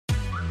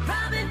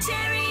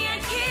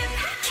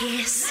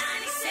Kiss.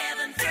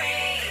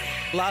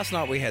 Last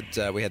night we had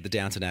the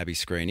Downton Abbey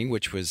screening,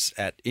 which was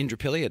at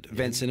Indooroopilly at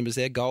Event Cinemas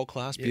there, gold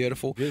class,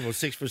 beautiful. Beautiful,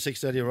 6 for a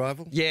 6:30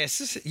 arrival. Yes,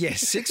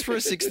 6 for a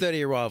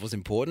 6:30 arrival is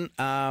important.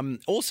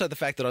 Also, the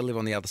fact that I live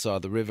on the other side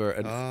of the river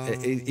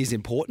is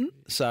important.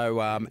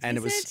 So, and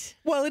it was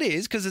well, it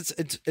is because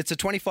it's a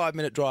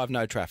 25-minute drive,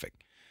 no traffic.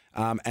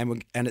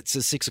 And it's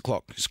a 6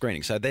 o'clock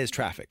screening, so there's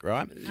traffic,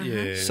 right?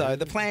 Yeah. So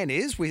the plan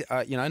is,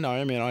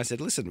 Naomi and I said,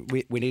 listen,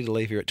 we need to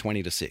leave here at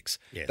 20 to 6.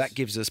 Yes. That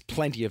gives us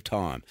plenty of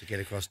time To get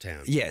across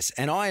town. Yes,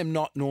 and I am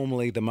not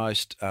normally the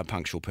most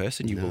punctual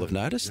person. You will have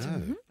noticed.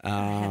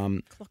 No.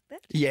 Clock that.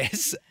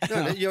 Yes.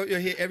 No, you're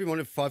here every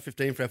morning at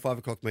 5:15 for our 5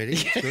 o'clock meeting.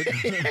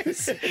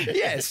 It's good.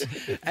 yes.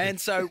 And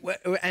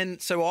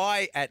so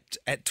I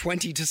at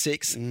 20 to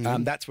 6,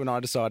 that's when I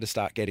decided to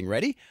start getting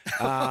ready.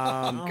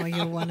 Oh,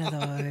 you're one of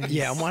those.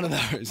 Yeah, I'm one of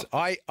those.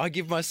 I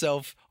give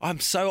myself. I'm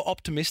so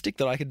optimistic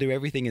that I can do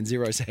everything in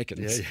 0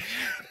 seconds.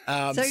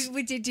 Yeah. So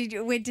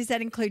does that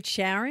include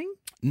showering?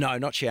 No,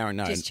 not showering.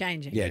 No, Just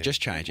changing. Yeah, just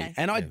changing.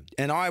 Okay.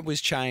 And I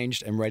was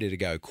changed and ready to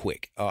go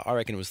quick. I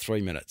reckon it was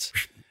 3 minutes,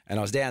 and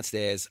I was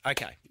downstairs.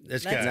 Okay,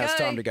 Let's Let's go. now it's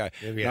go. time to go.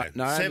 There we go.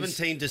 Naomi's-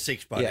 17 to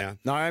 6 by now.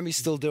 Naomi's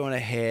still doing her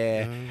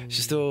hair.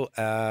 She's still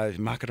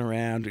mucking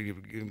around,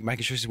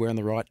 making sure she's wearing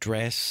the right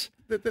dress.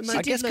 But She I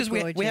did guess look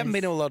because we haven't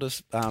been to a lot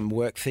of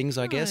work things,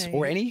 I guess, No.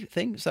 or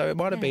anything. So it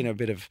might have been a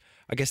bit of,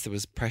 I guess there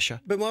was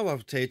pressure. But my wife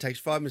will tell you it takes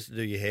 5 minutes to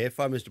do your hair,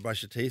 5 minutes to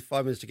brush your teeth,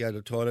 5 minutes to go to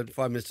the toilet,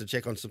 5 minutes to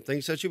check on some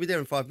things. So she'll be there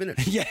in 5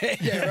 minutes. Yeah,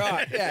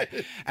 right, yeah.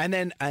 And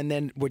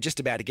then we're just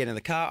about to get in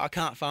the car. I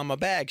can't find my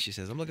bag. She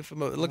says, I'm looking for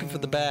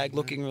the bag,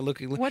 looking.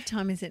 What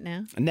time is it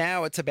now?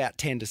 Now it's about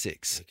 10 to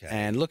 6. Okay.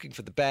 And looking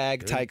for the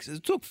bag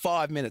it took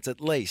 5 minutes at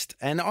least.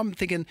 And I'm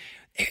thinking,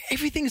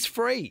 everything's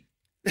free.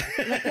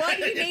 Why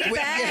do you need a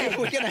bag?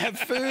 We're going to have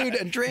food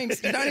and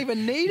drinks. You don't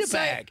even need a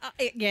bag.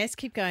 Yes,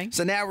 keep going.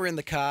 So now we're in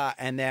the car,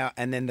 and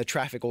then the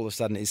traffic all of a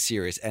sudden is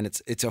serious, and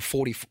it's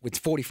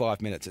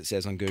 45 minutes. It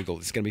says on Google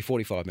it's going to be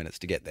 45 minutes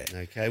to get there.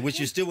 Okay, which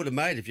you still would have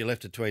made if you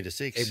left at 20 to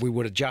 6. We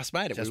would have just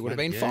made it. Just we would have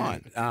made been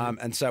it, fine.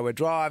 And so we're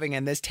driving,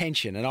 and there's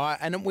tension,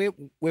 and we're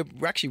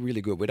actually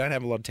really good. We don't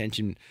have a lot of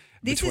tension.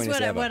 This between is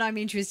us ever. what I'm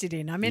interested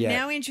in. I'm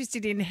now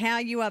interested in how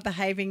you are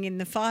behaving in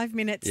the 5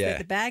 minutes that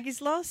the bag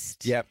is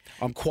lost. Yep,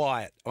 I'm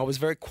quiet. I was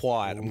very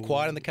quiet. I'm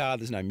quiet in the car.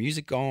 There's no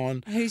music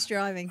on. Who's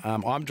driving?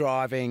 I'm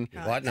driving.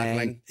 White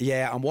knuckling.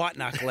 I'm white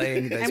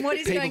knuckling. And what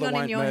is people going that on in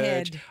won't your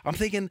merge. head? I'm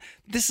thinking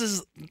this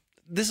is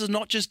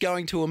not just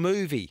going to a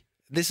movie.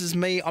 This is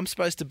me. I'm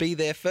supposed to be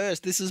there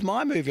first. This is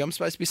my movie. I'm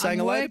supposed to be saying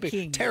hello to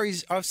working. people.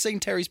 I've seen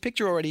Terry's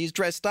picture already. He's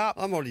dressed up.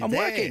 I'm already I'm there.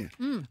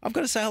 working. I've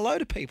got to say hello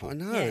to people. I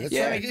know. Yeah. That's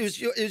Yeah. right. It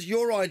was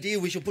your idea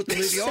we should put the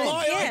movie on.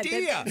 my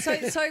idea.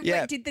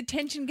 Yeah. Did the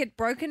tension get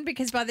broken?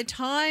 Because by the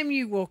time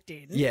you walked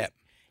in, Yeah.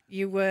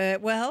 you were,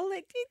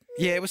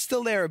 Yeah, it was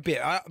still there a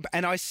bit.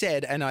 And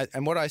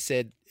what I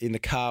said in the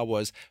car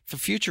was, for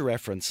future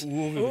reference. Ooh,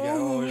 here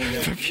we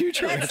go. For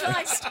future it's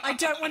reference. like, I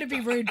don't want to be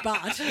rude,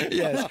 but.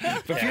 Yes.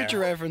 For future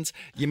reference,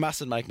 you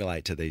mustn't make me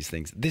late to these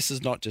things. This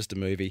is not just a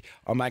movie.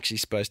 I'm actually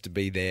supposed to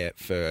be there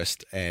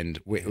first, and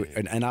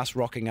and us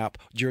rocking up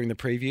during the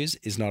previews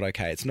is not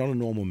okay. It's not a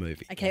normal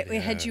movie. Okay,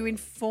 had you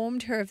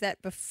informed her of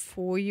that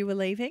before you were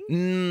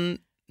leaving?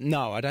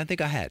 No, I don't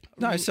think I had.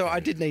 No, so I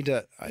did need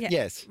to.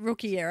 Yes.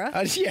 Rookie error.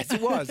 Yes, it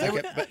was.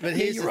 Okay, but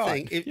here's you're the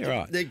right. thing. If You're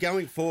right. they're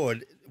going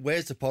forward,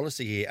 where's the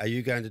policy here? Are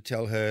you going to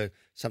tell her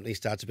something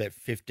starts about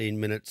 15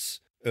 minutes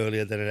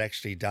earlier than it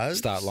actually does?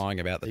 Start lying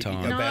about the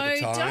time. No. about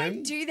the No, time?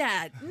 don't do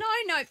that. No.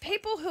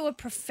 People who are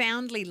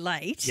profoundly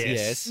late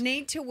Yes.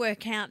 need to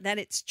work out that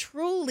it's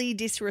truly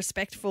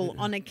disrespectful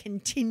on a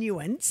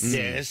continuance.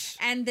 Yes.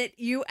 And that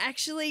you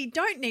actually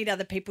don't need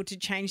other people to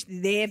change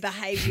their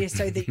behaviour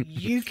so that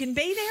you can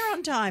be there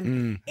on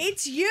time.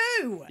 It's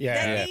you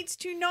that needs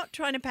to not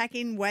trying to pack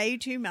in way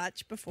too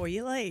much before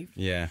you leave.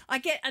 Yeah. I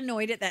get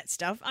annoyed at that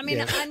stuff. I mean,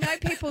 Yeah. I know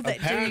people that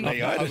Apparently,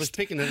 do. I was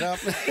picking it up.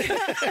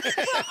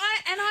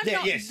 I'm Yeah,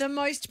 not yes. the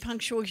most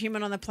punctual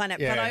human on the planet,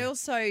 but Yeah. I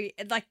also,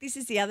 this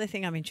is the other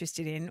thing I'm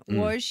interested in.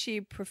 Was she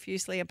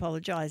profusely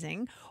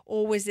apologising,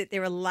 or was it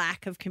there a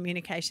lack of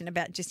communication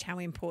about just how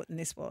important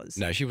this was?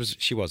 No, she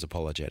was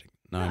apologetic.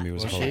 Naomi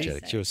was Was she?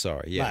 apologetic. She was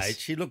sorry. Yes. Mate,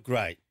 she looked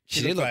great. She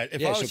She did looked look- great.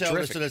 If yeah, I she was looked Elvis,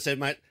 terrific. I'd have said,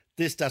 mate,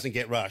 this doesn't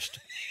get rushed.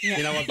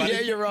 You know what, buddy? Yeah,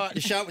 you're right.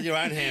 You show it with your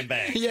own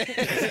handbag.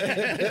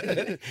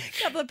 A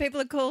couple of people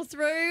have called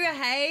through.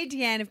 Hey,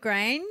 Deanne of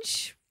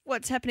Grange,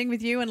 what's happening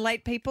with you and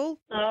late people?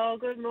 Oh,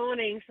 good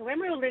morning. So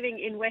when we were living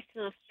in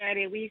Western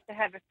Australia, we used to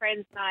have a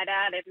friends' night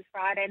out every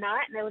Friday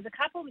night, and there was a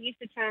couple that used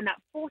to turn up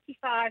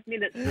 45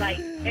 minutes late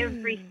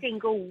every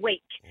single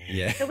week.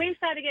 Yeah. So we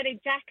started getting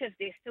jack of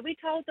this. So we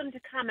told them to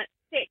come at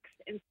 6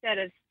 instead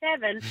of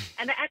 7,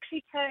 and they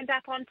actually turned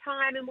up on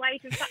time and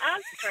waited for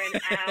us for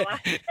an hour.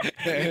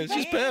 It's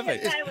just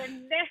perfect. They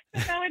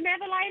were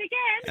never late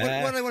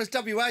again. What do they want? It's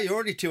WA. You're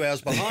already 2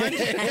 hours behind.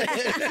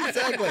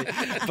 Exactly.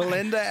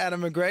 Belinda out of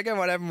McGregor,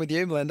 what happened with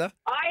you, Belinda?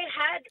 I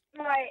had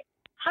my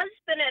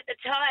husband at the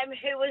time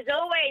who was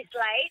always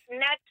late,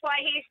 and that's why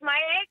he's my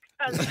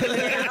ex-husband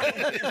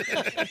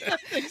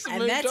now.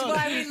 And that's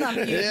why we love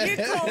you. You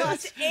call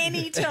us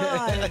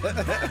anytime.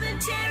 Robin,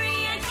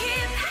 Terry and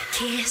Kip.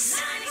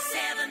 Kiss.